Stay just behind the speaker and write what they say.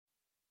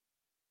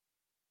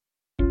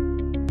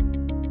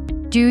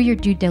do your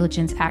due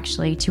diligence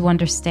actually to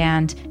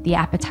understand the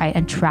appetite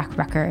and track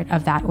record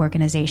of that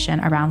organization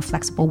around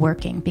flexible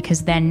working,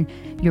 because then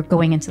you're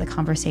going into the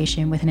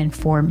conversation with an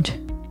informed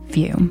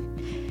view.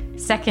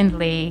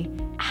 Secondly,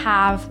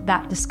 have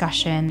that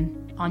discussion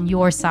on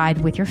your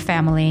side with your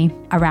family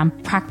around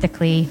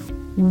practically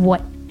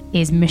what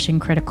is mission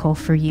critical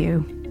for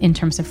you in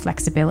terms of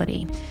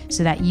flexibility,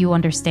 so that you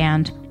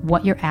understand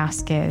what your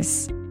ask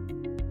is.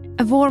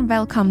 A warm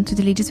welcome to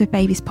the Leaders with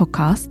Babies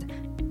podcast.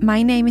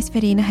 My name is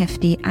Verena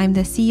Hefti. I'm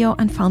the CEO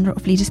and founder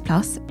of Leaders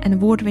Plus, an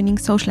award-winning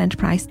social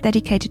enterprise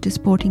dedicated to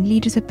supporting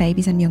leaders with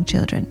babies and young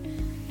children.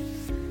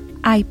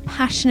 I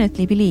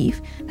passionately believe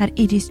that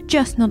it is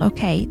just not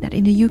okay that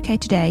in the UK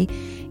today,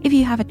 if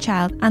you have a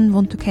child and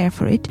want to care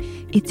for it,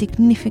 it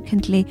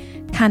significantly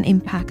can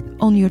impact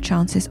on your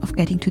chances of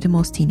getting to the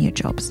most senior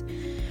jobs.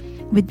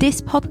 With this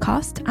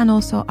podcast and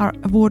also our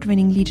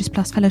award-winning Leaders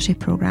Plus Fellowship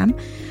program,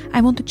 I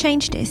want to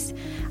change this.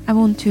 I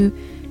want to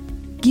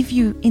give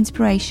you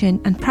inspiration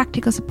and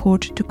practical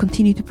support to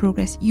continue to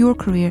progress your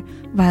career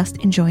whilst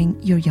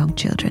enjoying your young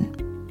children.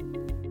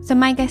 So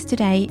my guest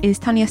today is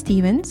Tanya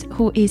Stevens,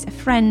 who is a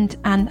friend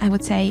and I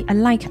would say a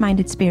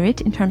like-minded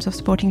spirit in terms of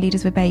supporting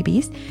leaders with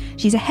babies.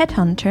 She's a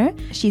headhunter.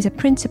 She's a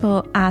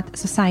principal at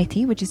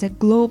Society, which is a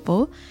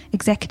global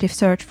executive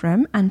search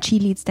firm, and she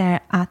leads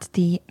there at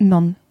the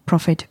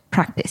non-profit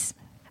practice.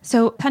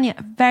 So Tanya,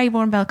 a very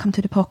warm welcome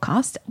to the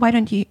podcast. Why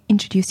don't you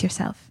introduce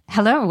yourself?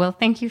 Hello. Well,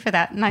 thank you for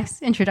that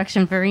nice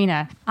introduction,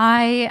 Verena.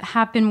 I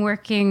have been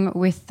working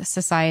with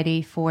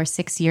Society for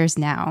 6 years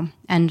now,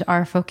 and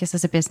our focus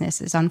as a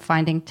business is on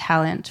finding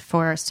talent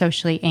for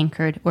socially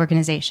anchored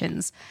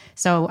organizations.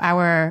 So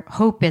our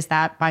hope is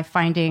that by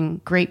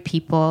finding great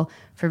people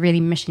for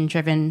really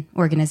mission-driven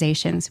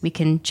organizations, we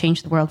can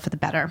change the world for the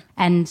better.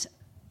 And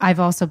I've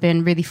also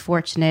been really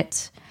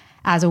fortunate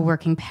as a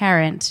working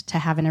parent to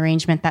have an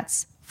arrangement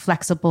that's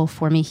flexible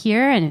for me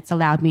here, and it's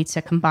allowed me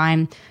to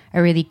combine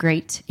a really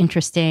great,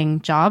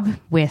 interesting job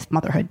with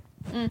motherhood.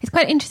 It's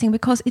quite interesting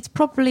because it's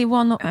probably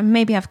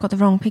maybe I've got the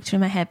wrong picture in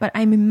my head, but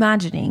I'm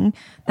imagining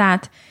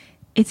that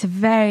it's a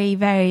very,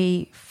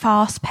 very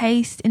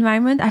fast-paced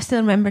environment. I still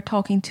remember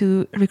talking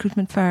to a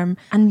recruitment firm,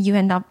 and you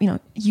end up,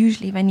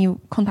 usually when you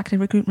contact a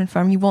recruitment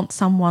firm, you want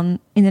someone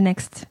in the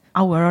next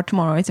hour or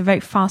tomorrow. It's a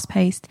very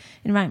fast-paced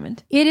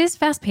environment. It is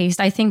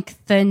fast-paced. I think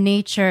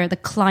the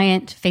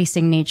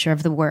client-facing nature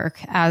of the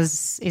work,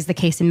 as is the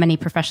case in many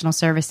professional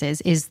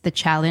services, is the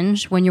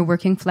challenge when you're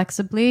working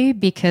flexibly,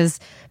 because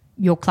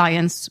your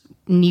clients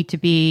need to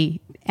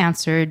be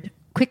answered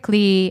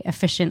quickly,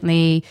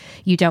 efficiently.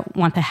 You don't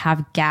want to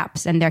have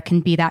gaps, and there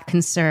can be that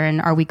concern,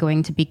 are we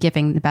going to be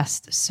giving the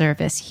best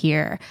service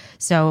here?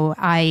 So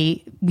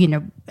I,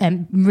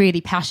 am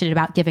really passionate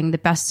about giving the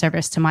best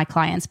service to my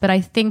clients. But I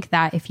think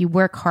that if you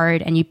work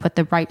hard and you put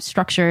the right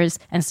structures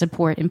and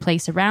support in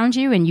place around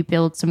you, and you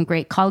build some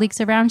great colleagues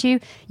around you,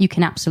 you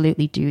can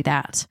absolutely do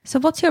that. So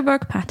what's your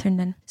work pattern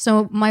then?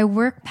 So my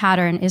work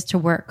pattern is to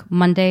work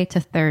Monday to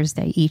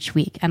Thursday each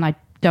week, and I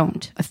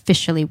don't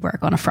officially work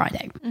on a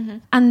Friday. Mm-hmm.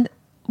 And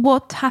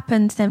what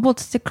happens then?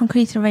 What's the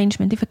concrete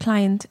arrangement if a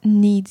client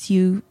needs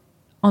you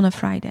on a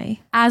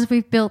Friday? As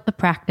we've built the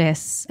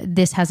practice,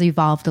 this has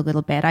evolved a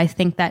little bit. I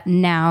think that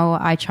now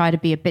I try to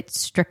be a bit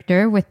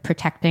stricter with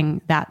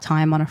protecting that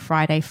time on a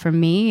Friday for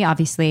me.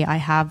 Obviously, I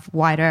have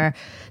wider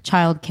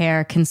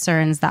childcare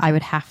concerns that I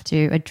would have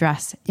to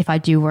address if I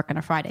do work on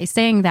a Friday.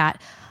 Saying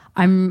that,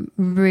 I'm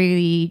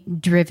really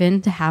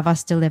driven to have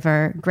us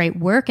deliver great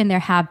work. And there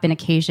have been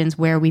occasions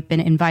where we've been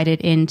invited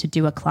in to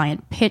do a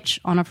client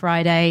pitch on a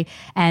Friday.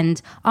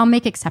 And I'll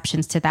make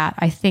exceptions to that.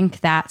 I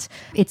think that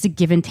it's a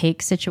give and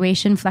take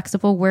situation,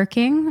 flexible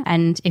working.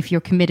 And if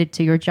you're committed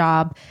to your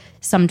job,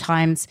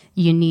 sometimes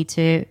you need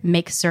to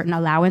make certain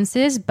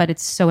allowances, but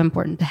it's so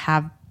important to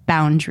have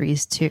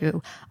boundaries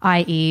too,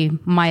 i.e.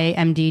 my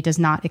MD does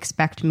not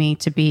expect me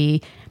to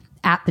be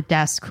at the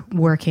desk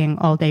working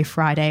all day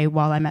Friday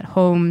while I'm at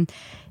home.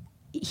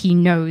 He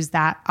knows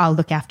that I'll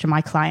look after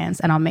my clients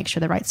and I'll make sure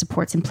the right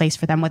support's in place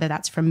for them, whether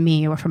that's from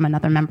me or from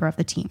another member of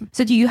the team.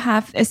 So do you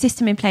have a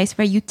system in place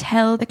where you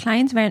tell the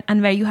clients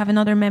where you have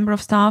another member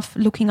of staff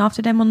looking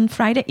after them on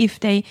Friday if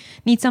they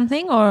need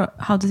something, or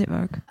how does it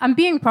work? I'm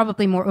being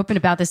probably more open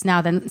about this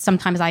now than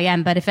sometimes I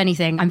am, but if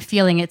anything, I'm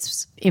feeling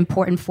it's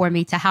important for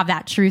me to have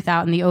that truth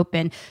out in the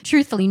open.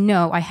 Truthfully,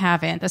 no, I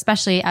haven't,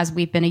 especially as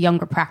we've been a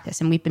younger practice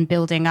and we've been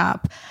building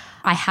up.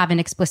 I haven't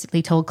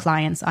explicitly told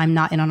clients I'm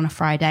not in on a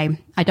Friday.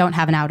 I don't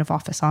have an out of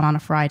office on a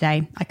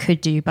Friday. I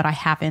could do, but I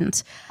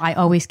haven't. I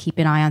always keep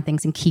an eye on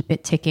things and keep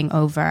it ticking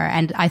over.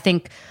 And I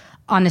think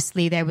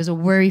honestly, there was a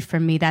worry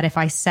from me that if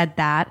I said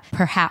that,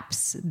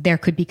 perhaps there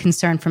could be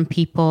concern from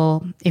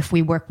people. If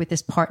we work with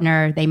this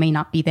partner, they may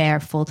not be there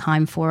full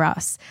time for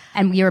us.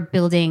 And we are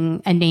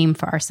building a name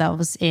for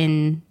ourselves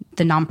in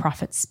the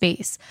nonprofit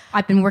space.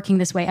 I've been working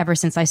this way ever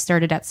since I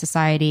started at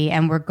Society,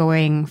 and we're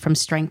going from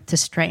strength to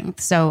strength.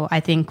 So I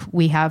think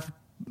we have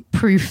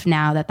proof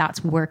now that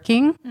that's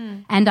working.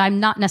 And I'm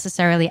not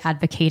necessarily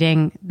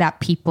advocating that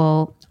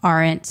people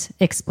aren't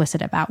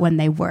explicit about when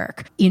they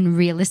work. In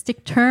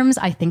realistic terms,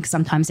 I think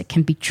sometimes it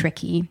can be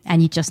tricky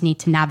and you just need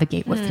to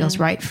navigate what feels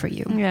right for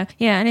you. Yeah.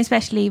 Yeah. And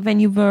especially when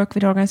you work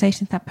with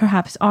organizations that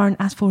perhaps aren't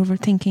as forward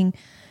thinking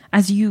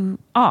as you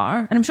are.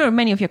 And I'm sure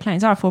many of your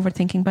clients are forward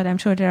thinking, but I'm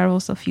sure there are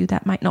also a few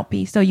that might not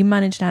be. So you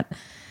manage that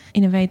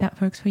in a way that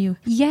works for you.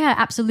 Yeah,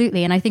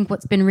 absolutely. And I think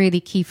what's been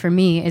really key for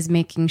me is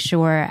making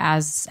sure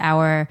as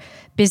our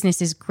business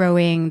is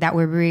growing that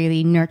we're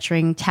really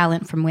nurturing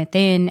talent from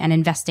within and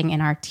investing in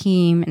our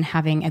team and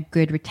having a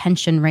good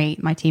retention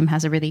rate. My team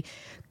has a really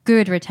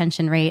good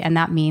retention rate, and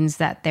that means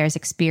that there's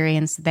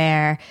experience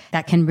there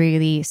that can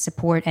really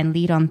support and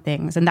lead on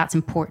things. And that's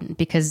important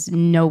because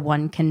no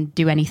one can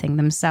do anything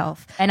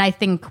themselves. And I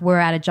think we're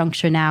at a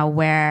juncture now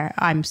where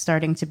I'm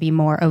starting to be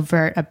more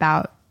overt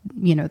about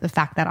the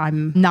fact that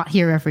I'm not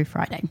here every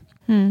Friday.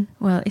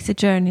 Well, it's a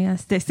journey,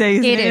 as they say,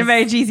 isn't it? In a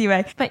very cheesy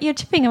way. But you're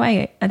chipping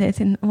away at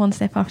it in one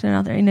step after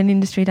another in an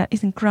industry that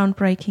isn't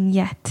groundbreaking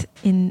yet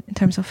in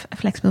terms of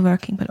flexible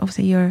working, but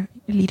obviously you're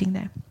leading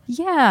there.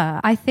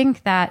 Yeah, I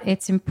think that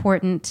it's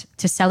important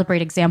to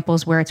celebrate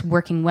examples where it's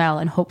working well,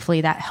 and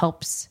hopefully that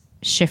helps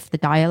shift the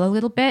dial a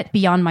little bit.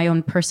 Beyond my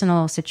own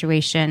personal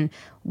situation,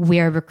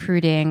 we're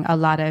recruiting a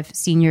lot of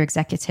senior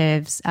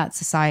executives at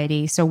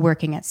Society, so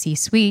working at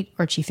C-suite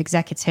or chief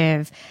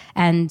executive.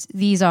 And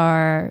these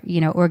are,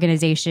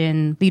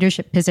 organization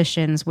leadership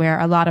positions where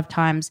a lot of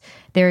times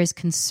there is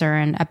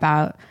concern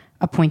about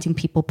appointing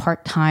people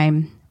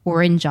part-time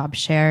or in job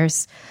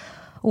shares,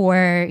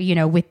 or,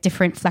 with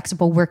different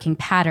flexible working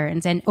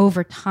patterns. And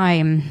over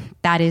time,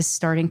 that is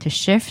starting to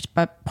shift.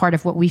 But part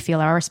of what we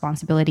feel our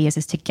responsibility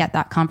is to get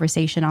that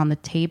conversation on the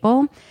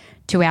table,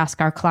 to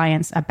ask our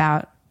clients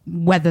about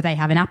whether they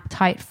have an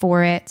appetite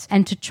for it,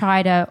 and to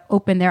try to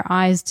open their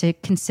eyes to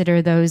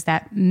consider those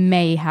that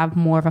may have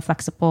more of a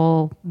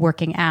flexible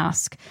working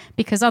ask.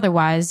 Because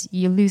otherwise,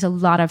 you lose a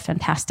lot of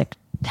fantastic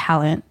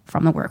talent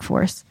from the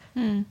workforce.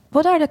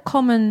 What are the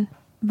common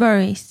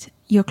worries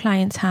your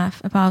clients have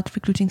about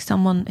recruiting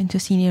someone into a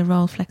senior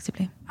role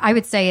flexibly? I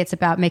would say it's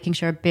about making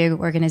sure a big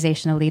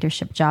organizational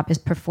leadership job is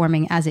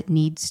performing as it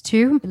needs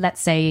to. Let's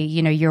say,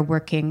 you're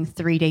working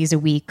 3 days a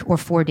week or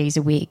 4 days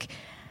a week.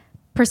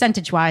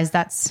 Percentage-wise,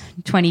 that's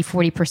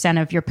 20-40%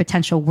 of your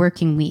potential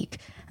working week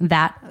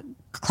that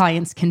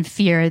clients can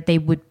fear they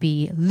would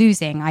be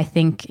losing. I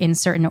think in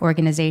certain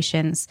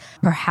organizations,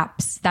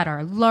 perhaps that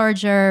are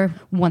larger,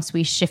 once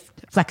we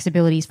shift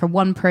flexibilities for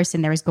one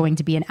person, there is going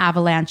to be an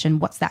avalanche, and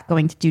what's that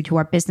going to do to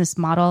our business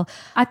model?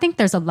 I think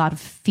there's a lot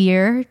of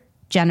fear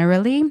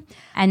generally.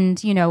 And,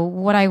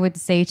 what I would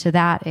say to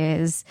that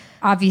is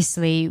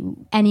obviously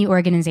any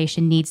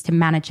organization needs to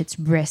manage its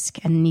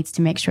risk and needs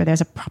to make sure there's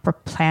a proper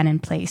plan in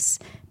place,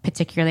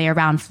 particularly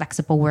around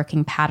flexible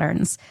working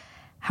patterns.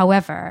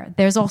 However,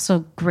 there's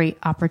also great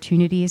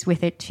opportunities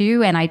with it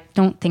too. And I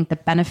don't think the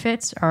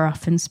benefits are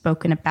often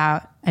spoken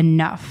about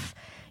enough.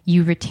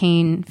 You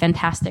retain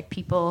fantastic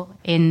people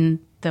in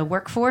the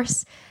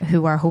workforce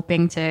who are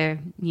hoping to,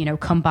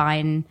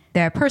 combine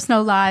their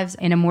personal lives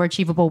in a more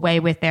achievable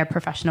way with their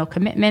personal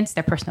commitments.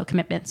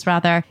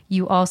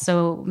 You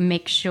also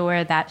make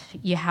sure that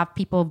you have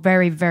people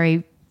very,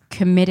 very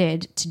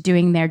committed to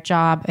doing their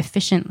job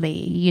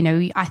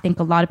efficiently. I think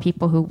a lot of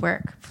people who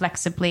work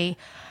flexibly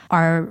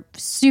are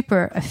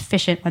super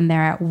efficient when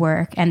they're at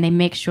work, and they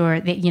make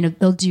sure that,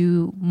 they'll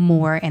do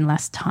more in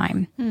less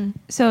time.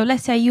 So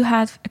let's say you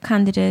have a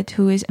candidate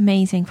who is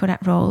amazing for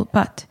that role,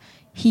 but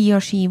he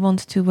or she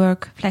wants to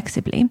work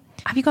flexibly.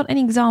 Have you got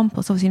any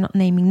examples, obviously not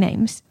naming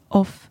names,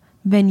 of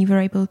when you were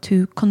able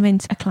to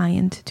convince a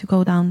client to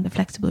go down the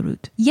flexible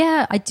route?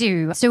 Yeah, I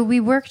do. So we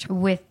worked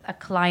with a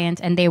client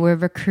and they were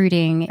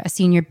recruiting a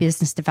senior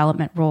business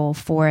development role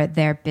for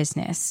their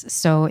business.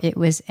 So it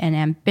was an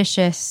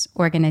ambitious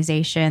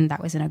organization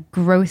that was in a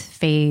growth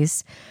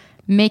phase,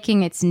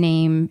 making its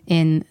name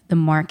in the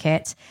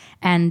market.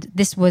 And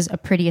this was a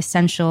pretty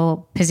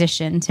essential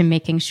position to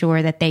making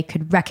sure that they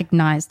could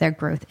recognize their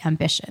growth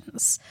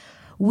ambitions.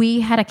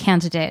 We had a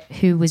candidate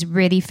who was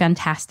really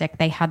fantastic.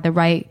 They had the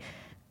right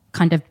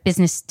kind of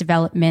business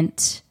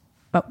development,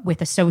 but with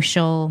a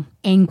social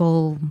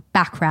angle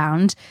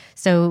background.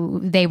 So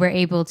they were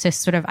able to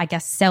sort of,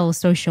 sell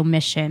social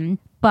mission.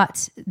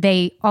 But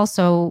they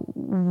also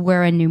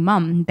were a new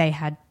mom. They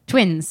had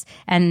twins,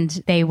 and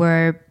they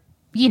were,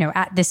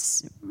 at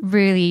this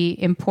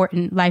really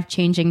important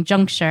life-changing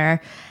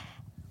juncture,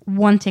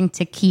 wanting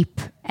to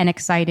keep an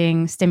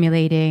exciting,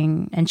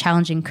 stimulating, and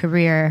challenging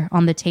career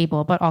on the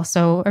table, but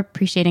also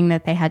appreciating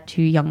that they had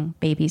 2 young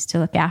babies to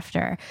look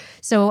after.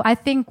 So I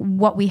think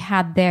what we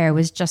had there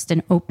was just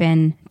an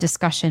open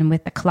discussion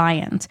with the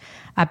client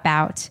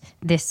about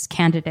this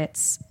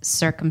candidate's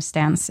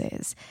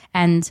circumstances.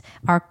 And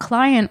our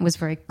client was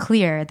very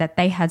clear that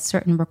they had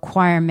certain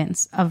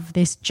requirements of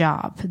this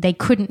job. They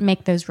couldn't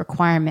make those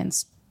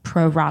requirements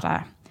pro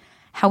rata.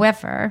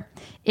 However,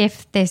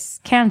 if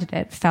this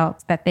candidate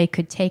felt that they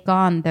could take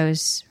on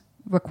those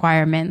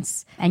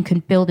requirements and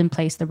could build in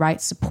place the right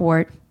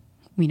support,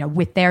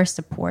 with their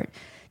support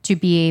to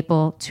be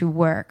able to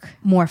work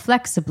more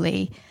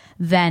flexibly,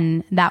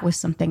 then that was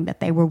something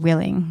that they were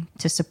willing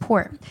to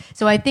support.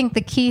 So I think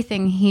the key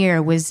thing here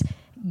was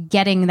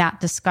getting that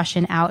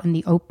discussion out in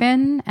the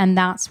open. And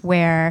that's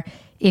where,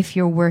 if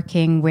you're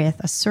working with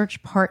a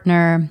search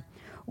partner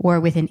or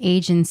with an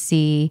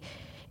agency,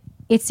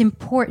 it's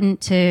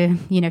important to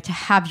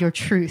have your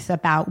truth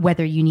about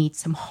whether you need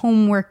some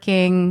home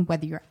working,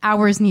 whether your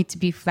hours need to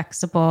be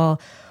flexible,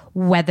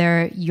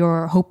 whether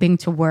you're hoping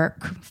to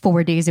work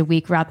 4 days a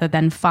week rather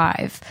than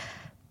 5.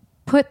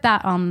 Put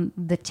that on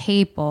the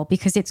table,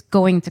 because it's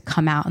going to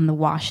come out in the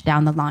wash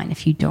down the line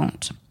if you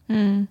don't.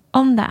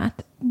 On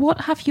that,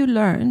 what have you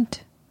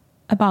learned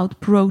about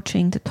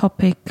broaching the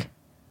topic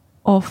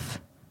of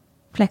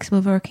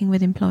flexible working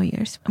with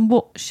employers? And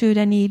what should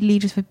any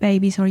leaders with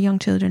babies or young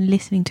children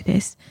listening to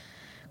this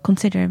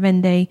consider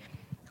when they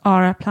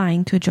are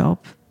applying to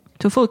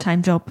a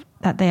full-time job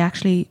that they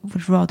actually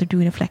would rather do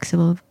in a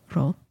flexible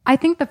role? I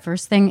think the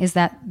first thing is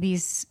that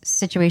these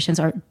situations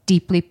are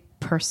deeply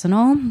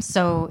personal.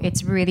 So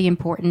it's really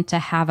important to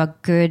have a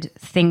good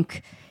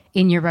think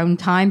in your own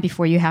time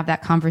before you have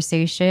that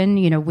conversation,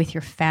 with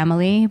your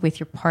family, with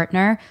your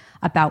partner,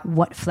 about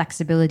what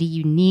flexibility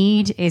you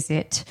need. Is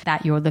it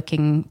that you're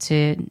looking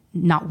to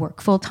not work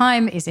full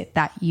time? Is it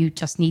that you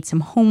just need some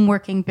home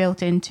working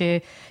built into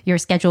your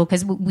schedule?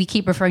 Because we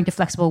keep referring to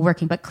flexible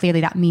working, but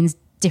clearly that means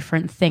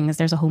different things.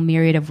 There's a whole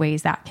myriad of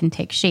ways that can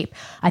take shape.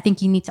 I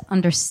think you need to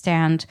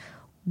understand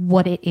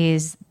what it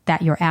is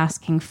that you're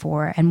asking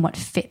for and what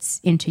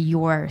fits into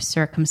your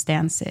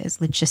circumstances,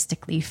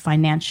 logistically,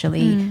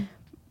 financially,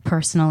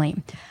 personally.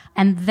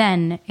 And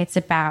then it's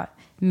about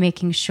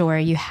making sure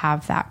you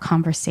have that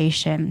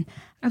conversation.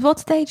 At what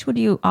stage would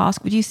you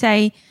ask? Would you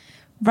say,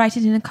 write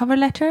it in a cover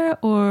letter,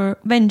 or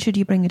when should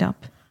you bring it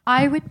up?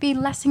 I would be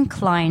less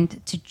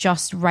inclined to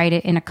just write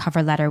it in a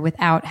cover letter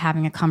without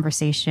having a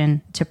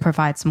conversation to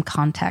provide some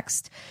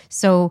context.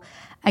 So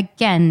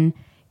again,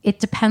 it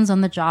depends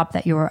on the job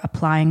that you're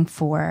applying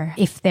for.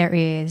 If there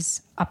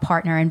is a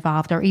partner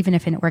involved, or even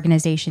if an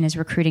organization is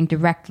recruiting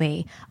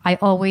directly, I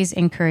always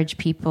encourage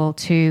people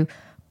to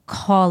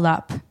call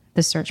up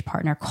the search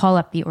partner, call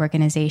up the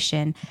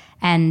organization,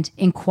 and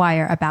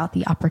inquire about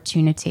the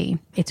opportunity.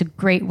 It's a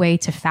great way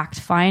to fact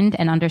find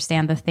and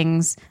understand the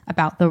things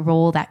about the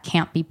role that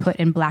can't be put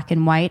in black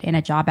and white in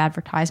a job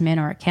advertisement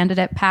or a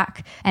candidate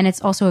pack. And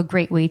it's also a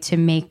great way to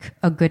make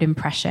a good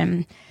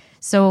impression.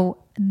 So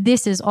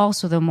this is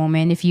also the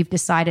moment, if you've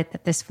decided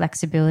that this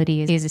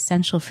flexibility is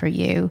essential for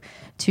you,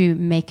 to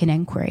make an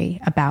inquiry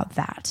about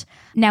that.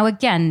 Now,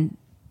 again,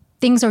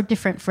 things are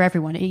different for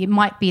everyone. It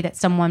might be that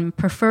someone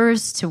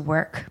prefers to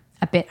work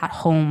a bit at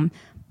home,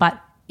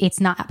 but it's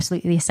not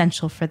absolutely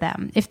essential for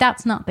them. If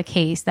that's not the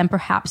case, then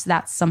perhaps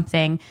that's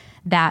something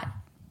that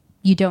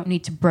you don't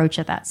need to broach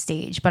at that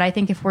stage. But I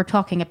think if we're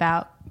talking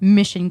about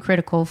mission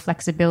critical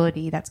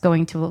flexibility that's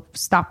going to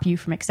stop you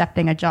from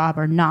accepting a job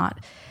or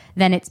not,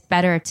 then it's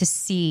better to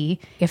see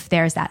if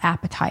there's that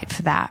appetite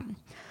for that.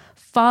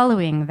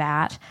 Following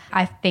that,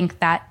 I think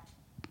that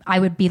I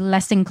would be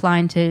less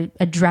inclined to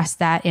address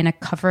that in a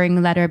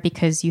covering letter,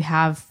 because you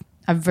have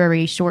a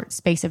very short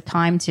space of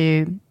time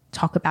to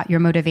talk about your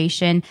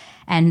motivation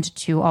and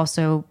to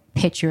also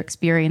pitch your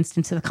experience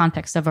into the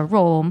context of a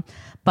role.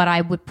 But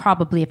I would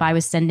probably, if I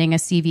was sending a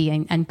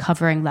CV and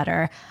covering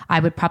letter, I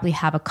would probably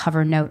have a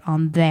cover note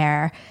on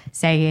there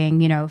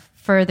saying,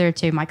 further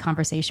to my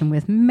conversation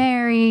with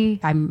Mary,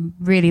 I'm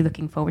really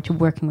looking forward to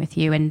working with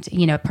you, and,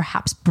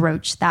 perhaps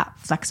broach that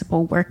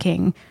flexible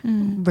working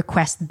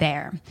request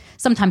there.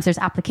 Sometimes there's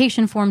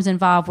application forms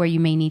involved where you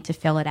may need to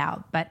fill it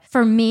out. But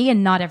for me,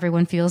 and not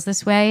everyone feels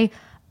this way,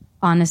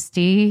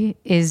 honesty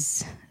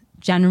is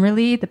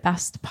generally the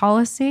best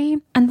policy.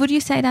 And would you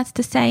say that's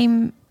the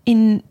same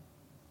in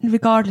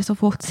regardless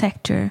of what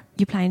sector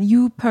you play in?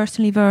 You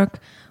personally work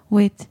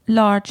with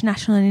large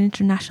national and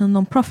international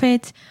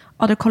non-profits.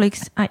 Other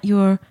colleagues at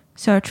your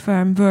search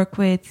firm work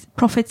with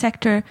profit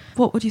sector.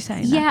 What would you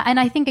say? Yeah, and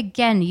I think,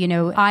 again,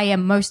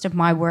 most of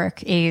my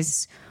work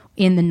is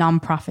in the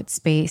non-profit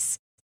space.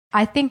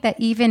 I think that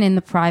even in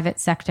the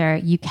private sector,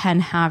 you can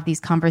have these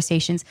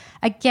conversations.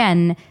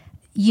 Again,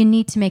 you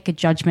need to make a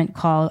judgment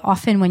call.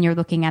 Often when you're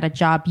looking at a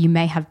job, you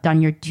may have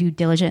done your due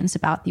diligence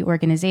about the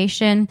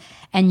organization,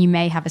 and you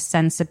may have a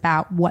sense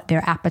about what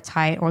their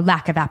appetite or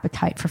lack of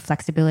appetite for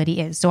flexibility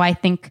is. So I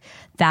think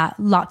that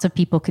lots of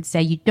people could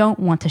say you don't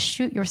want to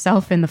shoot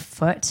yourself in the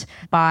foot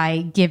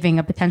by giving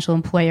a potential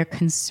employer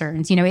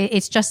concerns.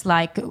 It's just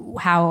like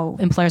how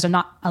employers are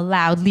not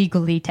allowed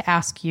legally to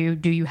ask you,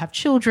 do you have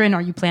children?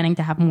 Are you planning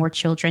to have more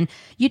children?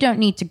 You don't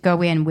need to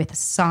go in with a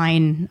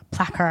sign,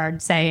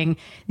 placard saying,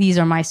 these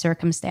are my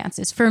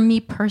circumstances. For me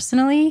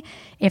personally,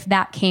 if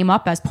that came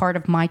up as part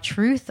of my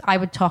truth, I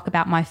would talk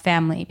about my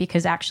family,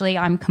 because actually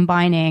I'm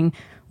combining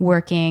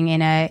working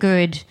in a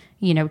good,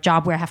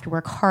 job where I have to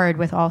work hard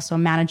with also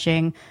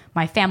managing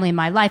my family and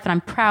my life. And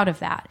I'm proud of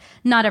that.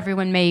 Not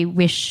everyone may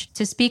wish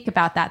to speak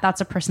about that.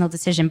 That's a personal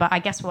decision. But I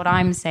guess what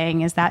I'm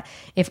saying is that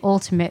if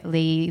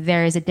ultimately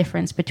there is a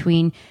difference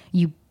between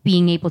you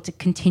being able to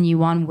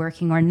continue on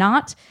working or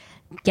not,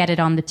 get it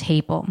on the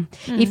table.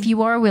 If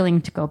you are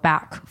willing to go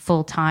back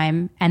full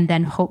time and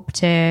then hope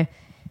to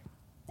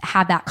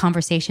have that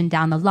conversation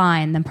down the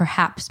line, then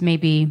perhaps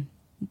maybe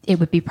it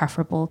would be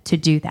preferable to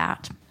do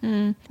that.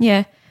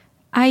 Yeah,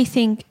 I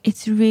think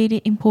it's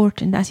really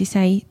important, as you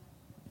say,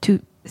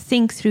 to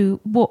think through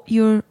what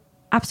your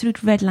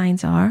absolute red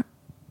lines are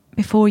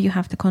before you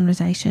have the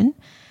conversation.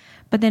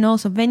 But then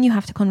also when you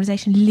have the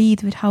conversation,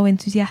 lead with how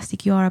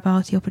enthusiastic you are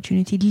about the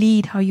opportunity,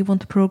 lead how you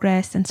want to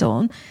progress and so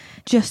on,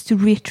 just to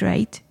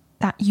reiterate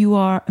that you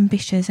are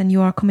ambitious and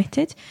you are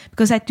committed.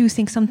 Because I do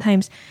think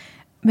sometimes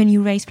when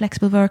you raise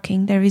flexible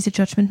working, there is a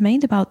judgment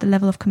made about the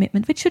level of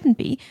commitment, which shouldn't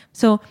be.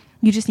 So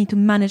you just need to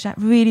manage that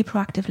really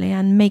proactively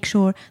and make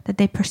sure that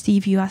they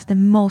perceive you as the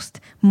most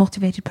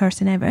motivated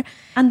person ever.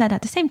 And that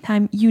at the same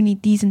time, you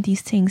need these and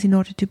these things in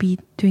order to be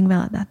doing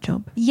well at that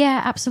job.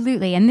 Yeah,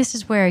 absolutely. And this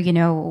is where,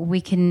 we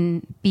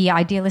can be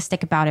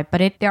idealistic about it,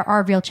 but there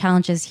are real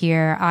challenges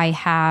here. I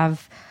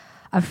have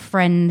a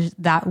friend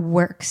that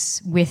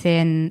works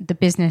within the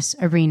business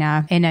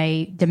arena in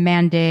a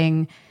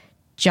demanding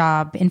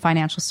job in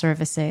financial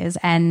services.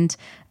 And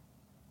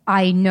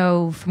I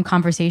know from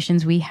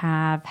conversations we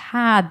have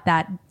had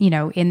that,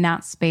 in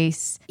that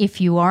space,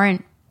 if you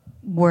aren't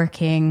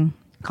working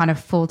kind of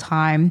full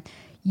time,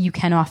 you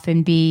can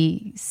often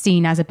be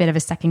seen as a bit of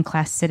a second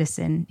class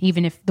citizen,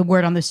 even if the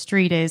word on the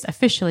street is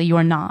officially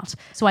you're not.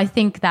 So I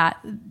think that,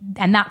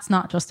 and that's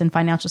not just in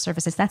financial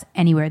services, that's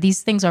anywhere.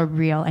 These things are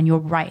real, and you're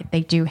right,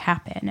 they do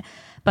happen.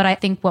 But I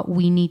think what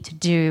we need to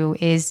do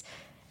is,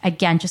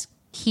 again, just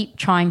keep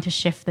trying to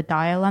shift the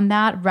dial on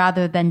that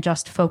rather than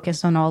just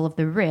focus on all of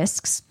the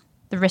risks.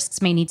 The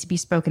risks may need to be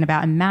spoken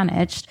about and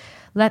managed.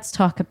 Let's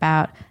talk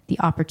about the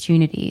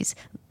opportunities.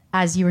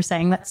 As you were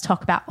saying, let's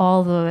talk about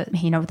all the,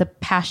 the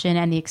passion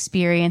and the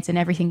experience and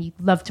everything you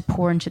love to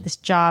pour into this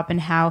job,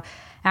 and how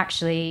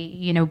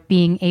actually,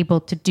 being able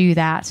to do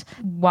that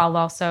while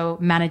also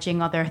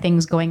managing other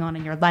things going on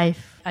in your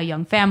life, a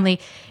young family,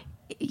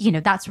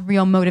 that's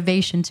real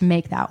motivation to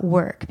make that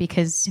work,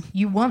 because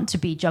you want to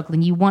be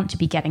juggling, you want to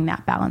be getting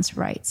that balance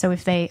right. So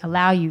if they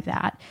allow you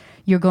that,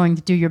 you're going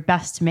to do your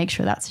best to make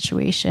sure that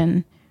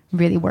situation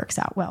really works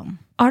out well.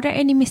 Are there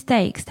any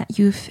mistakes that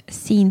you've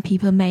seen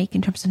people make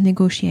in terms of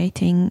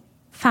negotiating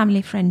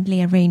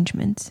family-friendly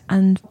arrangements,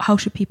 and how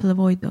should people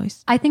avoid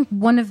those? I think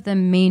one of the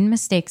main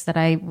mistakes that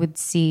I would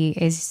see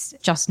is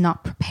just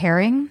not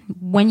preparing.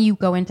 When you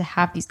go in to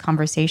have these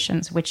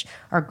conversations, which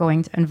are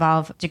going to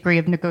involve a degree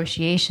of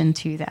negotiation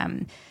to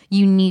them,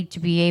 you need to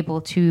be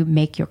able to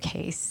make your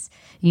case.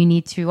 You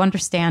need to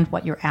understand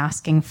what you're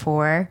asking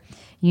for.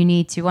 You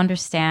need to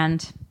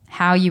understand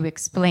how you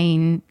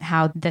explain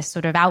how the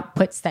sort of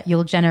outputs that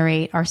you'll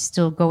generate are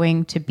still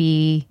going to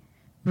be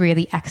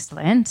really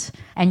excellent.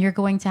 And you're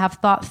going to have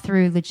thought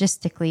through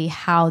logistically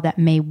how that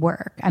may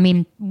work. I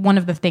mean, one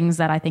of the things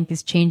that I think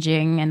is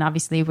changing, and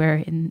obviously we're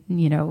in,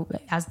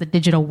 as the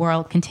digital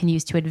world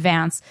continues to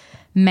advance,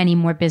 many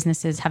more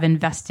businesses have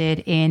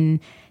invested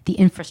in the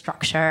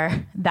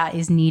infrastructure that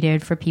is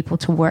needed for people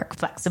to work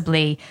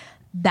flexibly.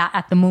 That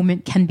at the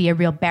moment can be a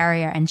real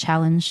barrier and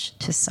challenge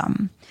to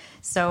some.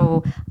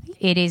 So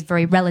it is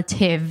very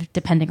relative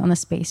depending on the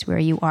space where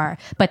you are.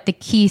 But the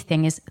key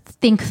thing is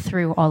think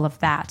through all of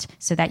that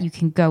so that you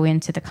can go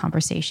into the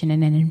conversation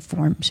in an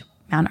informed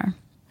manner.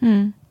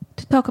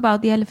 To talk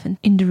about the elephant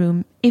in the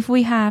room, if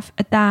we have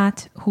a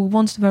dad who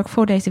wants to work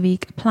 4 days a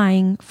week,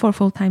 applying for a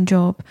full-time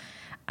job,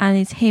 and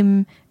it's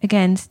him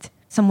against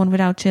someone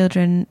without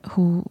children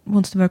who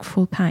wants to work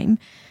full-time.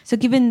 So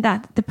given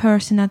that the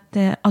person at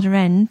the other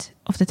end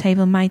of the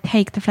table might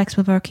take the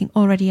flexible working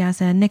already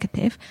as a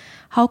negative,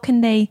 how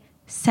can they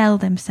sell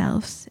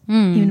themselves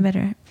even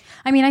better?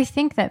 I mean, I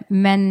think that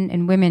men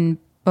and women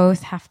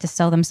both have to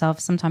sell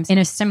themselves sometimes in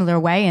a similar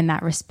way in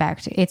that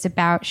respect. It's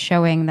about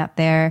showing that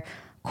they're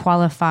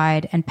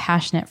qualified and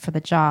passionate for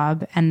the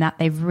job, and that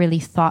they've really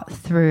thought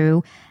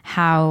through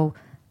how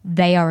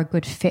they are a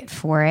good fit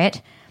for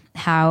it,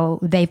 how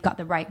they've got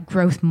the right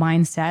growth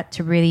mindset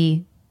to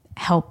really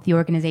help the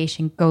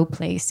organization go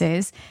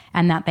places,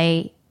 and that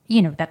they,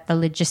 that the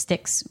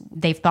logistics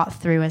they've thought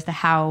through as to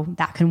how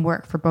that can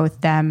work for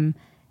both them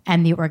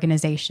and the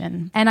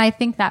organization. And I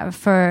think that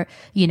for,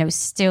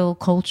 still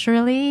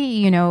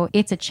culturally,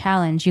 it's a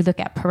challenge. You look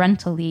at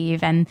parental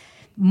leave, and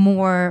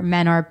more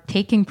men are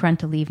taking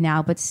parental leave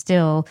now, but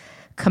still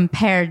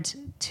compared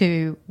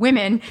to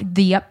women,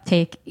 the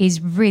uptake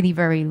is really,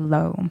 very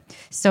low.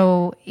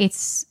 So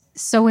it's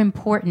so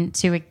important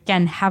to,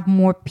 again, have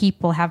more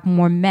people, have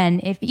more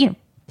men,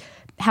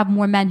 have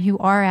more men who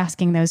are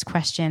asking those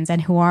questions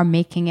and who are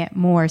making it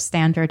more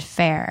standard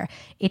fare.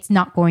 It's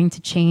not going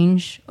to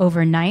change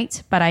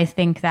overnight, but I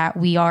think that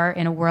we are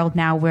in a world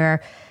now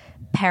where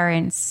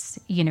parents,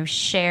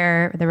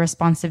 share the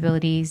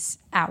responsibilities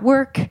at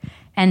work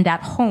and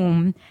at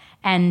home.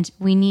 And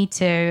we need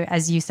to,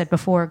 as you said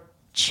before,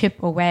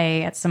 chip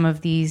away at some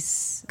of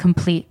these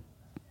complete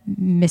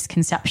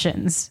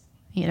misconceptions.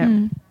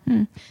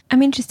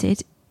 I'm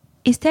interested,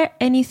 is there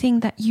anything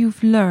that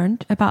you've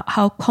learned about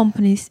how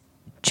companies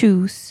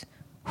choose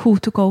who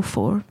to go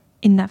for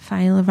in that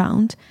final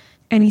round?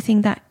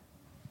 anything that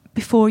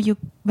before you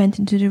went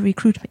into the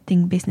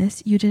recruiting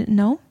business you didn't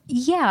know?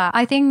 Yeah,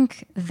 I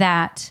think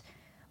that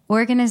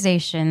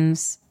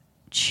organizations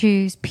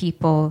choose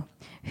people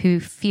who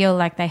feel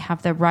like they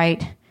have the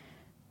right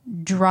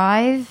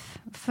drive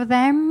for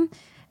them,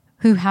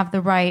 who have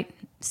the right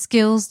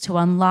skills to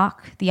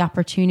unlock the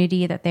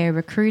opportunity that they're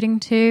recruiting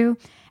to,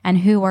 and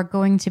who are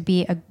going to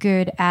be a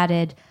good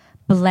added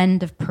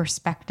blend of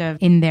perspective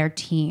in their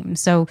team.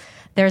 So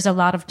there's a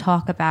lot of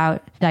talk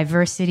about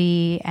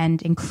diversity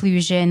and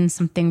inclusion.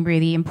 Something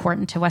really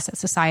important to us as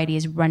society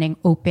is running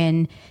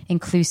open,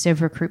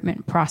 inclusive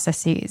recruitment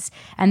processes.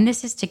 And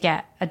this is to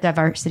get a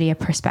diversity of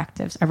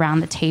perspectives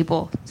around the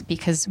table,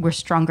 because we're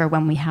stronger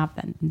when we have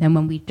them than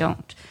when we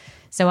don't.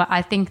 So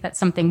I think that's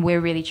something we're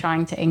really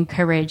trying to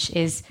encourage,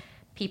 is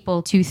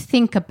people to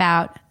think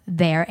about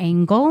their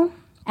angle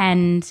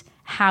and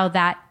how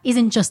that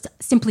isn't just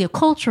simply a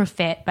culture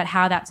fit, but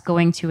how that's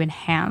going to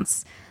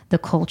enhance the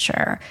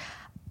culture.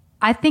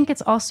 I think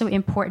it's also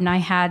important. I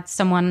had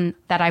someone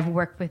that I've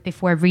worked with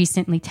before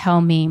recently tell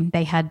me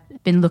they had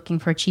been looking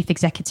for a chief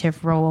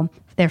executive role,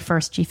 their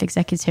first chief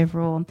executive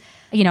role.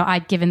 You know,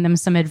 I'd given them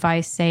some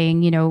advice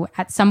saying, you know,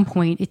 at some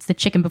point, it's the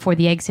chicken before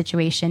the egg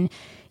situation.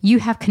 You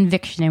have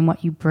conviction in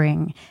what you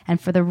bring. And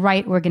for the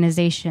right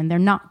organization, they're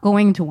not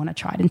going to want a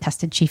tried and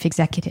tested chief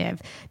executive.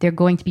 They're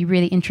going to be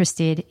really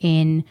interested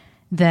in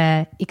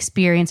the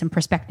experience and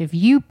perspective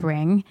you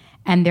bring,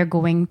 and they're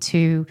going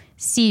to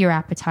see your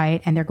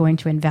appetite and they're going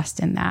to invest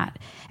in that.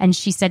 And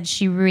she said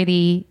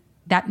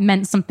that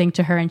meant something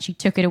to her, and she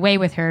took it away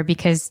with her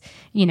because,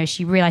 you know,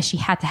 she realized she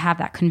had to have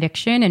that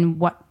conviction in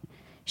what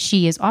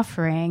she is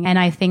offering. And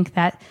I think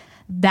that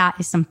that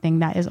is something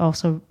that is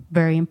also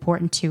very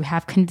important, to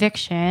have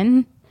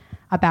conviction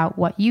about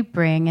what you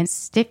bring and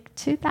stick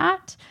to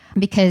that.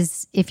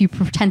 Because if you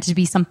pretend to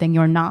be something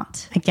you're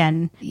not,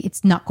 again,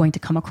 it's not going to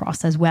come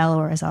across as well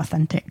or as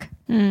authentic.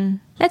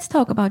 Let's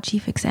talk about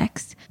chief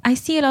execs. I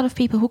see a lot of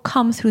people who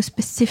come through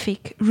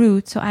specific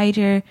routes. So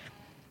either,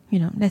 you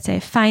know, let's say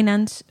a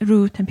finance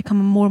route and become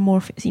more and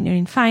more senior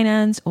in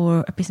finance,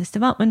 or a business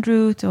development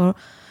route, or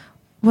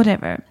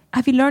whatever.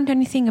 Have you learned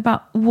anything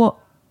about what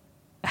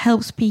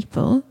helps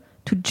people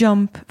to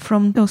jump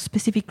from those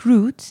specific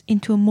routes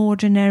into a more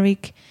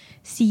generic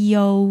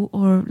CEO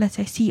or, let's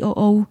say,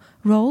 COO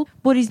role?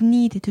 What is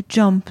needed to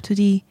jump to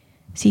the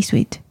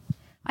C-suite?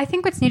 I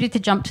think what's needed to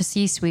jump to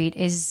C-suite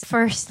is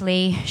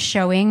firstly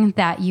showing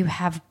that you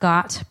have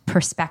got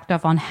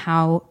perspective on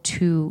how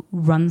to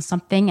run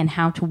something and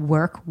how to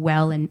work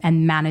well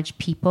and manage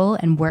people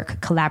and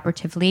work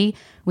collaboratively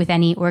with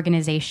any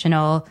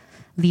organizational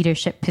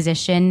leadership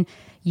position.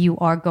 You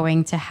are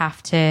going to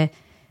have to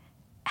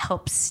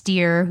help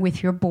steer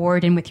with your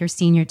board and with your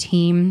senior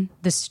team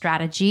the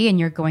strategy, and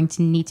you're going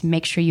to need to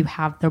make sure you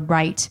have the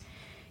right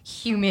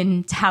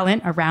human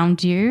talent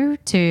around you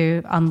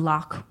to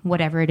unlock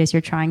whatever it is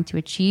you're trying to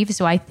achieve.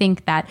 So I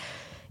think that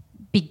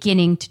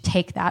beginning to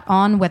take that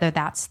on, whether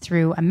that's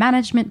through a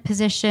management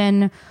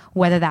position,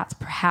 whether that's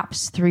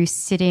perhaps through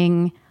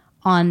sitting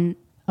on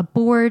a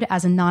board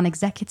as a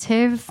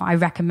non-executive. I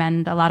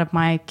recommend a lot of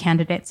my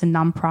candidates in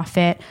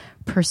nonprofit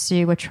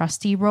pursue a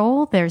trustee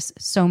role. There's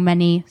so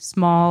many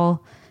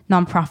small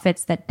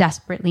nonprofits that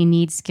desperately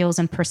need skills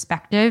and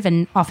perspective.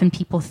 And often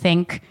people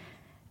think,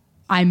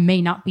 I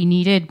may not be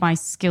needed. My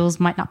skills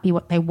might not be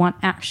what they want.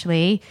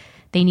 Actually,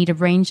 they need a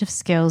range of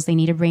skills. They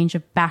need a range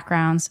of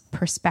backgrounds,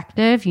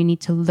 perspective. You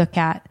need to look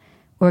at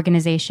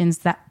organizations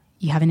that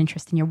you have an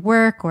interest in your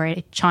work, or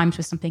it chimes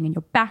with something in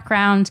your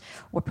background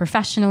or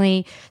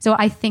professionally. So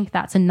I think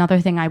that's another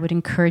thing I would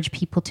encourage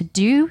people to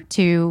do,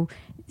 to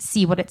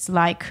see what it's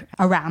like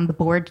around the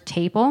board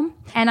table.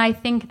 And I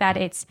think that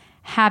it's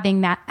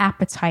having that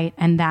appetite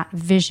and that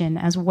vision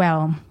as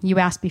well. You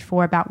asked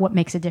before about what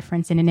makes a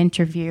difference in an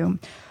interview.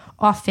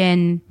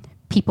 Often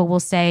people will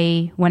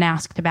say, when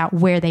asked about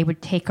where they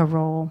would take a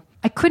role,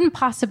 I couldn't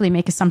possibly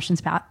make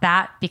assumptions about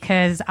that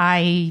because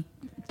I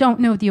don't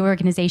know the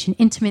organization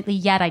intimately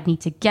yet. I'd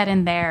need to get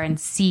in there and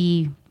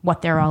see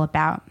what they're all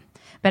about.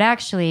 But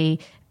actually,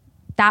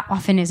 that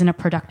often isn't a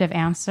productive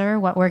answer.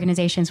 What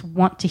organizations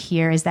want to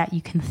hear is that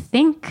you can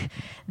think,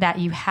 that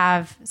you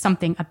have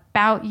something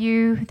about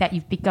you, that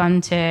you've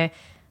begun to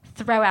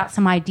throw out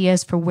some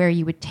ideas for where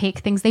you would take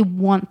things. They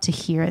want to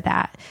hear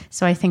that.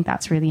 So I think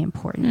that's really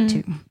important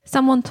too.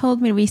 Someone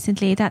told me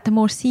recently that the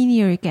more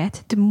senior you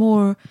get, the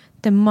more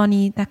the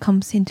money that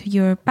comes into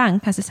your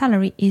bank as a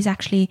salary is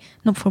actually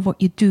not for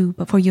what you do,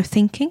 but for your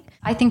thinking.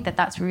 I think that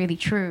that's really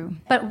true.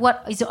 But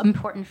what is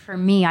important for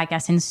me, I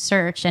guess, in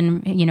search,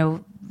 and, you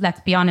know, let's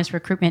be honest,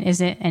 recruitment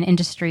isn't an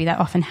industry that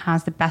often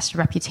has the best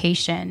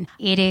reputation.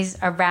 It is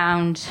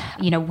around,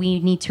 you know, we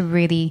need to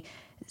really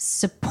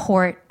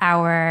support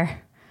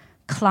our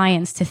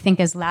clients to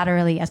think as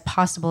laterally as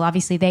possible.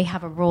 Obviously, they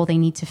have a role they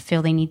need to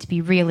fill. They need to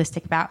be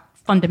realistic about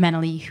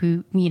fundamentally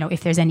who, you know,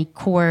 if there's any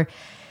core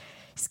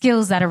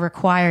skills that are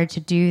required to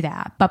do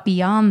that. But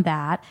beyond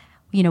that,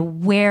 you know,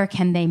 where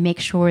can they make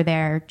sure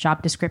their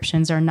job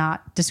descriptions are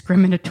not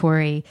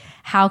discriminatory?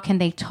 How can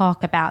they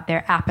talk about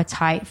their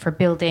appetite for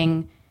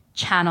building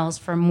channels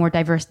for more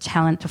diverse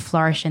talent to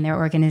flourish in their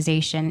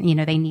organization,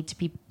 they need to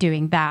be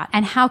doing that.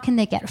 And how can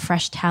they get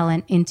fresh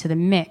talent into the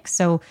mix?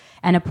 So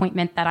an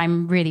appointment that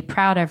I'm really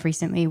proud of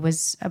recently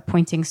was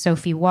appointing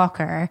Sophie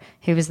Walker,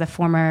 who was the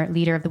former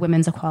leader of the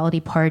Women's Equality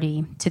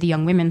Party, to the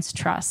Young Women's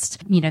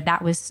Trust.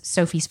 That was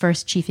Sophie's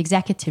first chief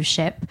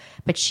executiveship,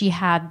 but she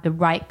had the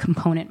right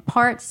component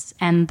parts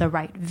and the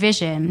right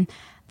vision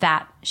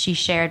that she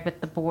shared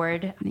with the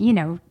board,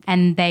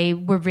 and they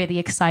were really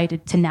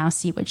excited to now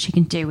see what she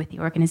can do with the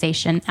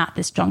organization at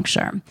this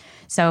juncture.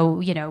 So,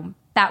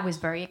 that was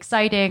very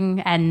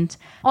exciting and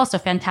also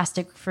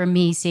fantastic for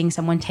me seeing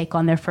someone take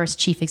on their first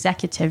chief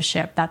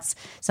executiveship. That's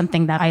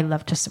something that I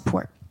love to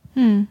support.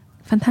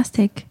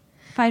 Fantastic.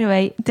 By the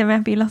way, there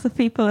might be lots of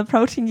people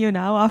approaching you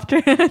now after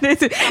they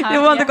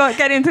want to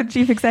get into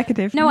chief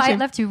executive. No, I'd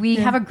love to. We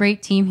have a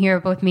great team here,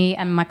 both me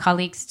and my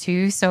colleagues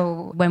too.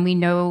 So when we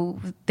know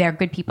there are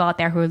good people out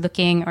there who are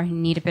looking or who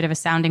need a bit of a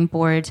sounding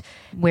board,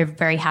 we're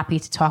very happy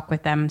to talk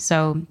with them.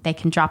 So they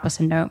can drop us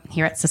a note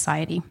here at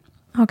Society.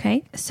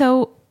 Okay.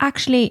 So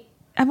actually,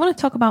 I want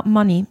to talk about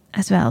money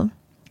as well,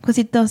 because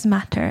it does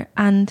matter.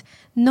 And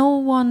no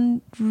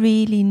one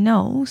really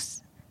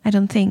knows, I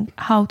don't think,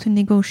 how to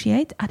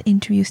negotiate at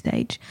interview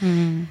stage.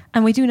 And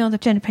we do know that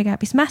gender pay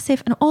gap is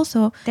massive. And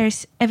also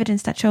there's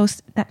evidence that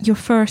shows that your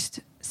first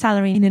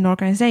salary in an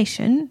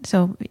organization,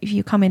 so if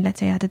you come in, let's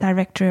say, at a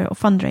director of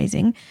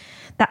fundraising,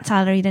 that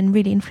salary then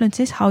really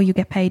influences how you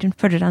get paid and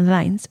further down the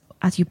lines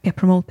as you get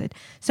promoted.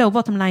 So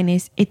bottom line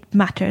is, it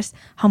matters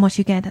how much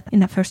you get in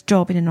that first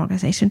job in an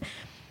organization.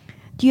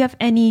 Do you have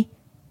any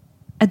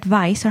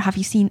advice, or have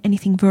you seen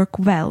anything work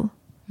well?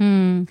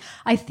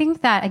 I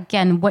think that,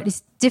 again, what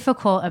is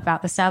difficult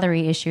about the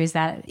salary issue is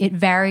that it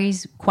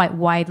varies quite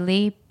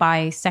widely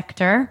by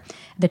sector.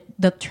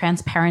 The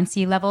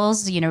transparency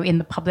levels, in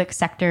the public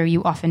sector,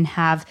 you often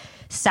have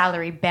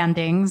salary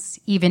bandings.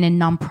 Even in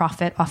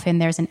nonprofit, often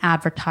there's an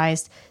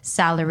advertised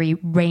salary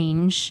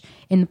range.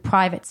 In the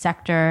private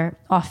sector,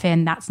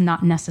 often that's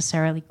not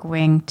necessarily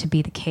going to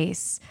be the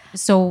case.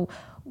 So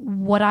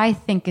what I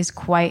think is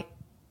quite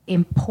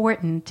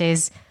important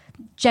is,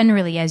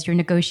 generally, as you're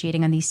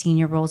negotiating on these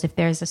senior roles, if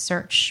there's a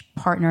search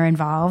partner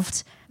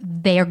involved,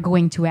 they are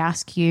going to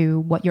ask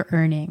you what you're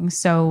earning.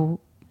 So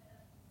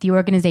the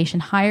organization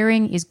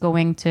hiring is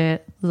going to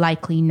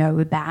likely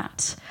know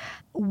that.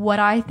 What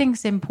I think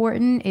is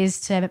important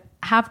is to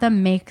have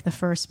them make the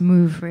first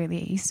move,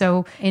 really.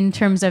 So in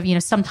terms of,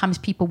 sometimes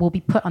people will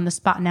be put on the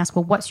spot and ask,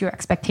 well, what's your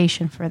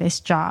expectation for this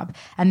job?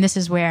 And this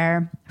is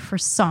where, for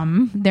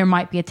some, there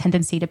might be a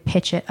tendency to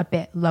pitch it a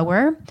bit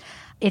lower.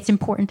 It's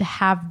important to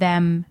have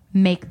them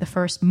make the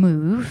first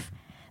move,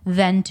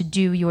 then to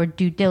do your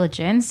due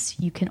diligence.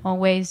 You can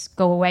always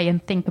go away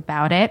and think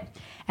about it,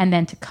 and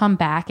then to come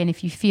back. And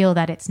if you feel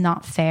that it's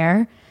not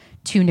fair,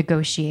 to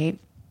negotiate.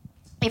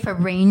 If a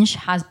range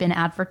has been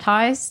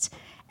advertised,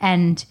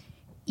 and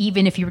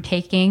even if you're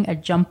taking a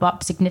jump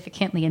up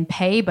significantly in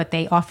pay, but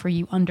they offer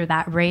you under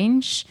that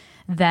range,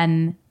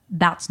 then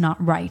that's not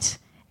right.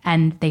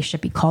 And they should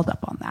be called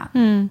up on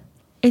that.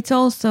 It's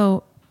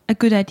also a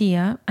good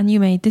idea, and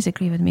you may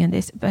disagree with me on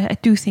this, but I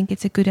do think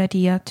it's a good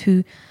idea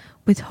to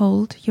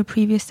withhold your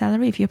previous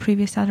salary if your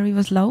previous salary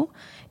was low.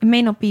 It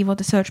may not be what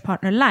the search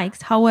partner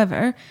likes.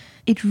 However,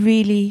 it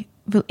really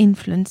will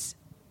influence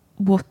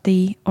what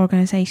the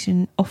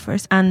organization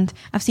offers. And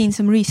I've seen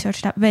some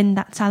research that when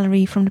that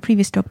salary from the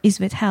previous job is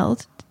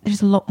withheld,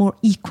 there's a lot more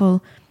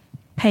equal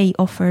pay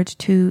offered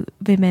to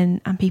women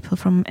and people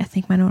from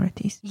ethnic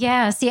minorities.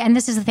 Yeah, see, and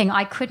this is the thing.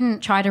 I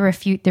couldn't try to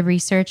refute the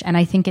research, and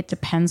I think it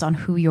depends on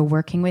who you're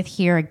working with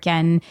here.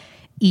 Again,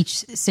 each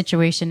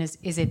situation is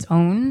its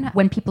own.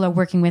 When people are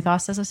working with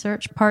us as a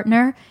search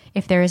partner,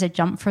 if there is a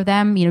jump for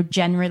them,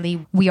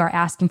 generally we are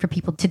asking for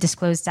people to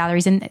disclose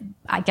salaries. And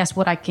I guess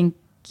what I can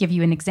give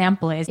you an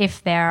example is,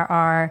 if there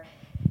are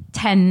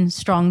 10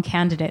 strong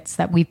candidates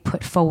that we've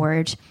put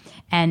forward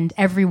and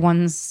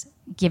everyone's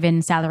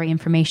given salary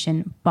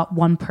information but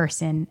one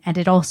person, and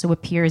it also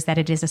appears that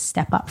it is a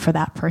step up for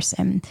that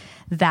person,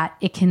 that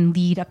it can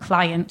lead a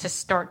client to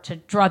start to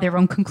draw their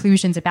own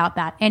conclusions about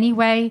that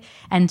anyway,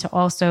 and to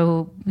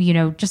also,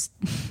 just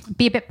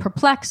be a bit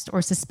perplexed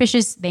or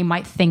suspicious. They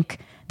might think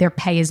their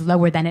pay is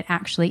lower than it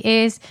actually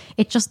is.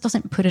 It just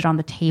doesn't put it on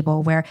the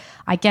table. Where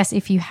I guess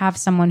if you have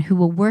someone who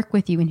will work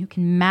with you and who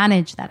can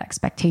manage that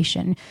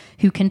expectation,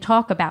 who can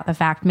talk about the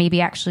fact maybe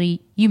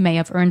actually you may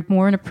have earned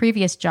more in a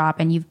previous job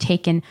and you've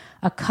taken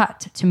a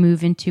cut to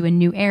move into a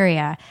new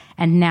area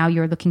and now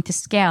you're looking to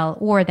scale,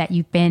 or that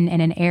you've been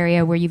in an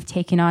area where you've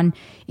taken on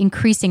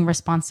increasing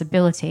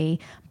responsibility,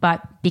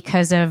 but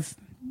because of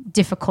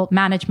difficult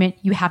management,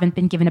 you haven't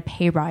been given a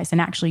pay rise and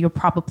actually you're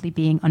probably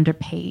being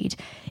underpaid,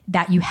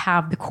 that you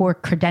have the core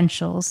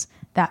credentials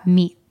that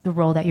meet the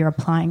role that you're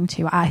applying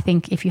to. I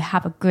think if you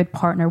have a good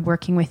partner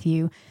working with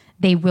you,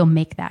 they will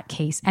make that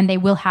case and they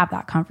will have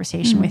that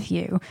conversation with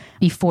you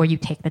before you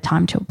take the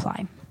time to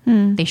apply.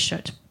 They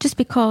should. Just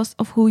because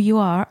of who you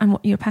are and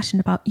what you're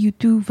passionate about, you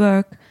do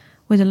work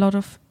with a lot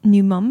of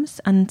new mums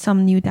and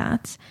some new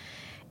dads.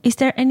 Is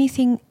there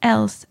anything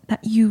else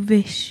that you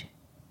wish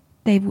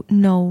they would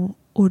know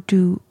or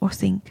do or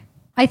think?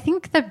 I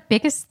think the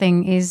biggest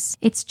thing is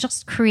it's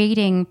just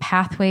creating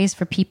pathways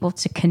for people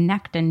to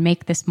connect and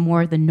make this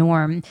more the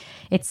norm.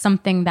 It's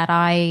something that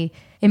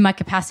in my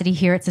capacity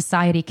here at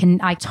Society,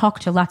 I talk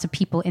to lots of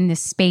people in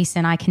this space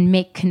and I can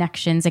make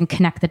connections and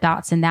connect the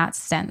dots in that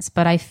sense.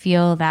 But I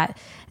feel that,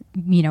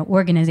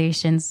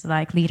 organizations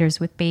like Leaders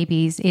with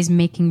Babies is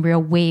making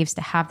real waves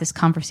to have this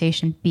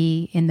conversation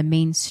be in the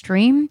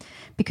mainstream,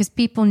 because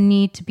people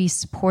need to be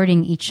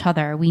supporting each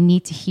other. We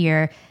need to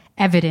hear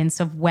evidence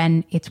of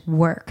when it's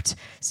worked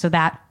so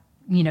that,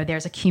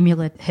 there's a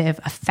cumulative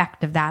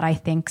effect of that. I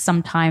think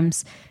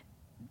sometimes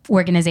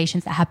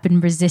organizations that have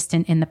been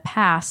resistant in the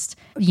past,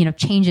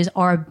 changes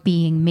are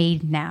being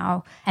made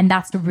now. And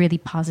that's a really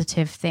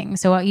positive thing.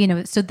 So,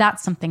 so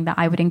that's something that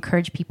I would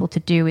encourage people to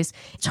do, is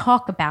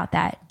talk about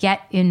that,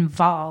 get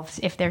involved.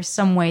 If there's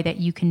some way that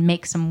you can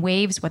make some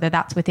waves, whether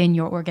that's within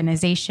your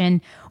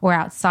organization or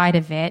outside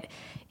of it,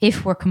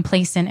 if we're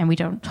complacent and we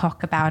don't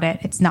talk about it,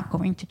 it's not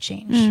going to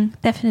change.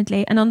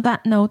 Definitely. And on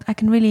that note, I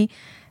can really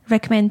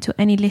recommend to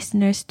any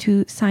listeners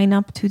to sign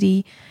up to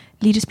the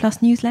Leaders Plus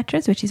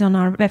newsletters, which is on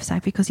our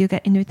website, because you'll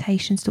get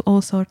invitations to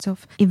all sorts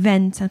of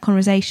events and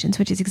conversations,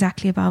 which is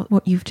exactly about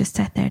what you've just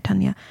said there,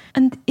 Tanya.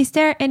 And is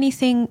there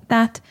anything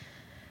that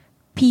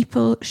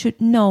people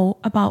should know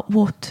about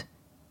what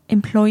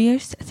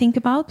employers think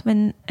about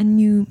when a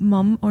new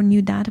mom or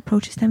new dad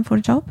approaches them for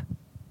a job?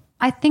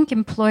 I think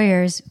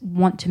employers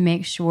want to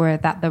make sure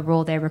that the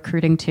role they're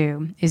recruiting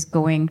to is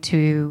going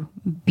to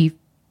be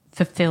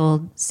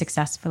fulfilled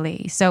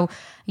successfully. So,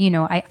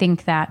 I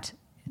think that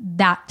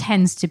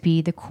tends to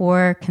be the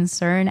core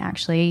concern,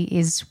 actually,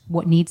 is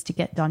what needs to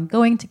get done,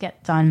 going to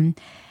get done.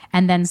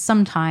 And then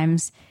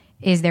sometimes,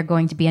 is there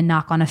going to be a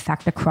knock-on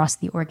effect across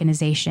the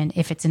organization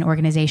if it's an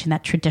organization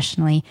that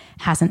traditionally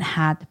hasn't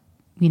had,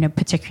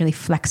 particularly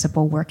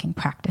flexible working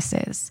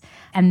practices?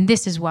 And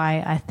this is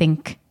why I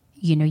think,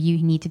 you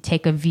need to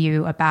take a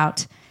view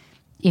about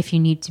if you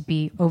need to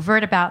be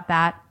overt about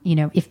that,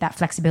 if that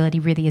flexibility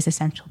really is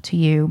essential to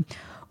you.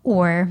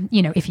 Or,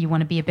 if you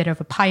want to be a bit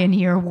of a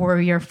pioneer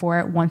warrior for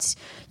it once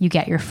you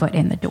get your foot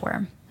in the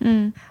door.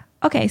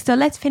 Okay, so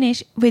let's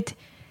finish with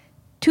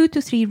 2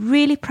 to 3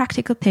 really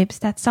practical tips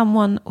that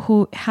someone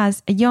who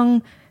has a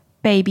young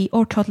baby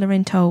or toddler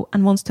in tow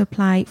and wants to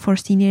apply for a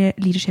senior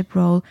leadership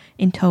role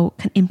in tow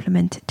can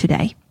implement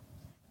today.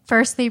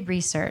 Firstly,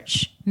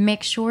 research.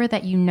 Make sure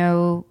that you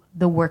know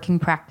the working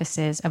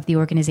practices of the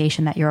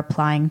organization that you're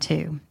applying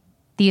to.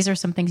 These are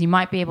some things you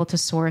might be able to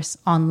source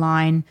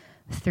online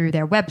through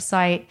their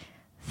website,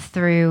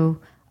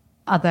 through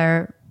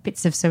other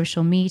bits of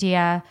social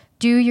media.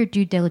 Do your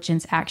due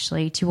diligence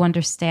actually to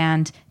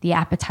understand the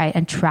appetite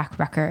and track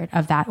record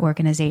of that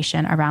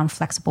organization around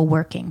flexible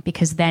working,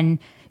 because then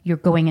you're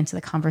going into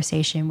the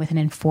conversation with an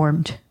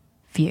informed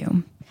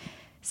view.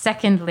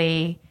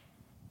 Secondly,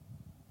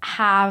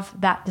 have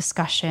that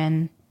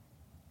discussion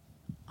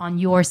on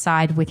your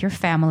side with your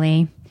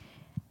family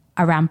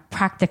around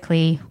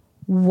practically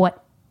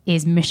what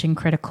is mission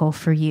critical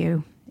for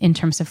you in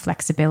terms of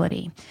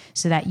flexibility,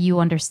 so that you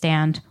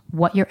understand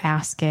what your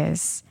ask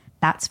is.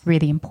 That's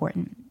really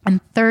important. And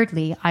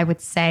thirdly, I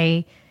would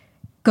say,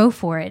 go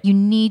for it. You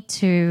need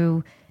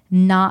to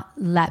not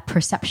let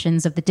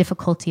perceptions of the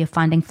difficulty of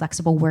finding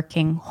flexible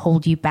working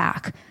hold you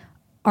back.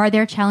 Are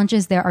there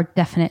challenges? There are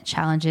definite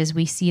challenges.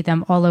 We see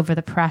them all over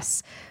the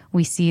press.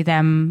 We see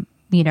them,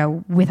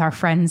 with our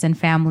friends and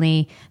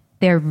family.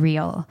 They're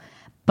real.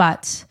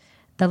 But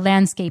the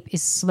landscape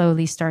is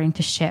slowly starting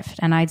to shift.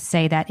 And I'd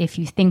say that if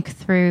you think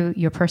through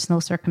your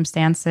personal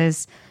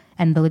circumstances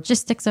and the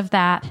logistics of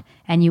that,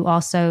 and you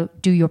also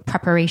do your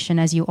preparation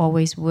as you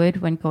always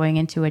would when going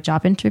into a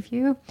job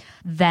interview,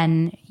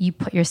 then you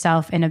put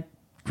yourself in a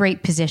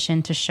great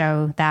position to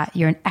show that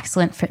you're an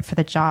excellent fit for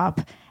the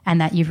job and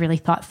that you've really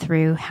thought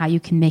through how you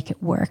can make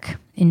it work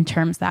in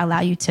terms that allow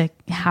you to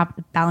have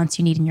the balance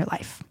you need in your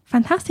life.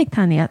 Fantastic,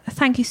 Tanya.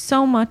 Thank you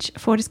so much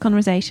for this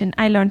conversation.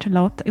 I learned a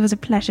lot. It was a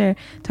pleasure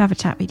to have a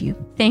chat with you.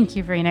 Thank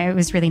you, Verena. It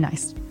was really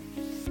nice.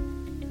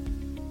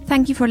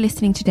 Thank you for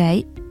listening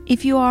today.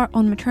 If you are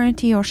on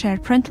maternity or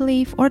shared parental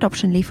leave, or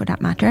adoption leave for that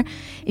matter,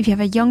 if you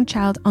have a young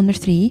child under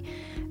 3,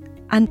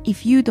 and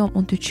if you don't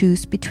want to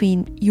choose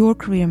between your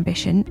career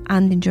ambition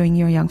and enjoying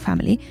your young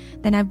family,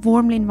 then I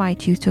warmly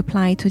invite you to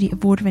apply to the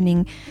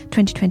award-winning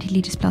 2020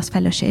 Leaders Plus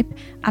Fellowship.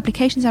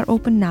 Applications are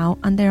open now,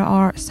 and there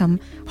are some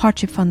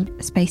hardship fund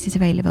spaces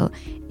available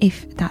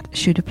if that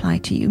should apply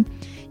to you.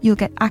 You'll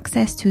get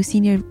access to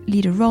senior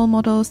leader role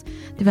models,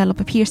 develop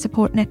a peer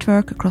support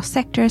network across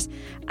sectors,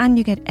 and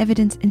you get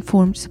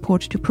evidence-informed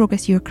support to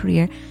progress your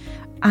career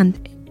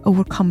and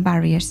overcome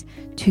barriers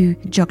to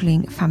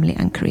juggling family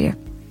and career.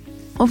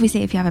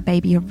 Obviously, if you have a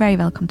baby, you're very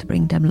welcome to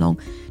bring them along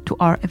to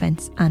our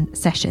events and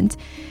sessions.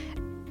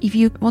 If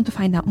you want to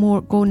find out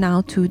more, go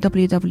now to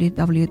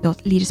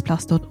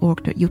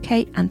www.leadersplus.org.uk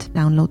and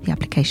download the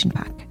application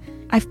pack.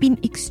 I've been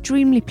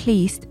extremely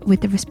pleased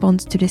with the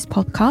response to this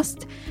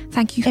podcast.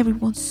 Thank you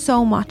everyone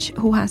so much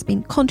who has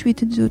been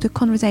contributing to the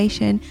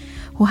conversation,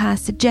 who who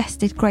has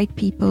suggested great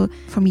people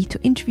for me to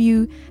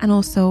interview, and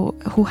also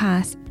who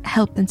has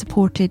helped and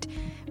supported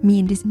me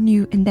in this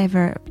new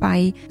endeavor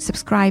by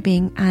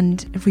subscribing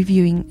and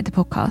reviewing the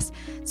podcast.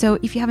 So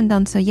if you haven't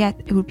done so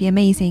yet, it would be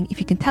amazing if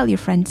you can tell your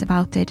friends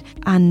about it,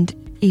 and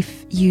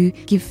if you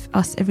give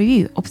us a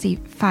review. Obviously,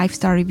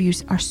 5-star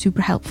reviews are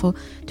super helpful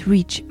to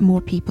reach more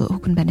people who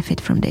can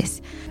benefit from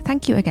this.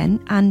 Thank you again.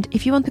 And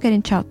if you want to get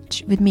in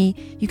touch with me,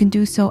 you can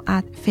do so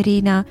at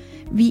Verena,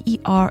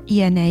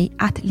 VERENA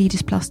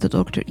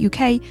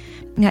 @leadersplus.org.uk.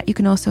 You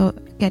can also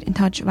get in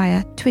touch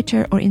via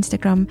Twitter or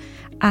Instagram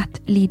at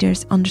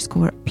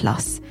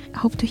leaders_plus. I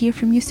hope to hear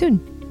from you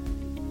soon.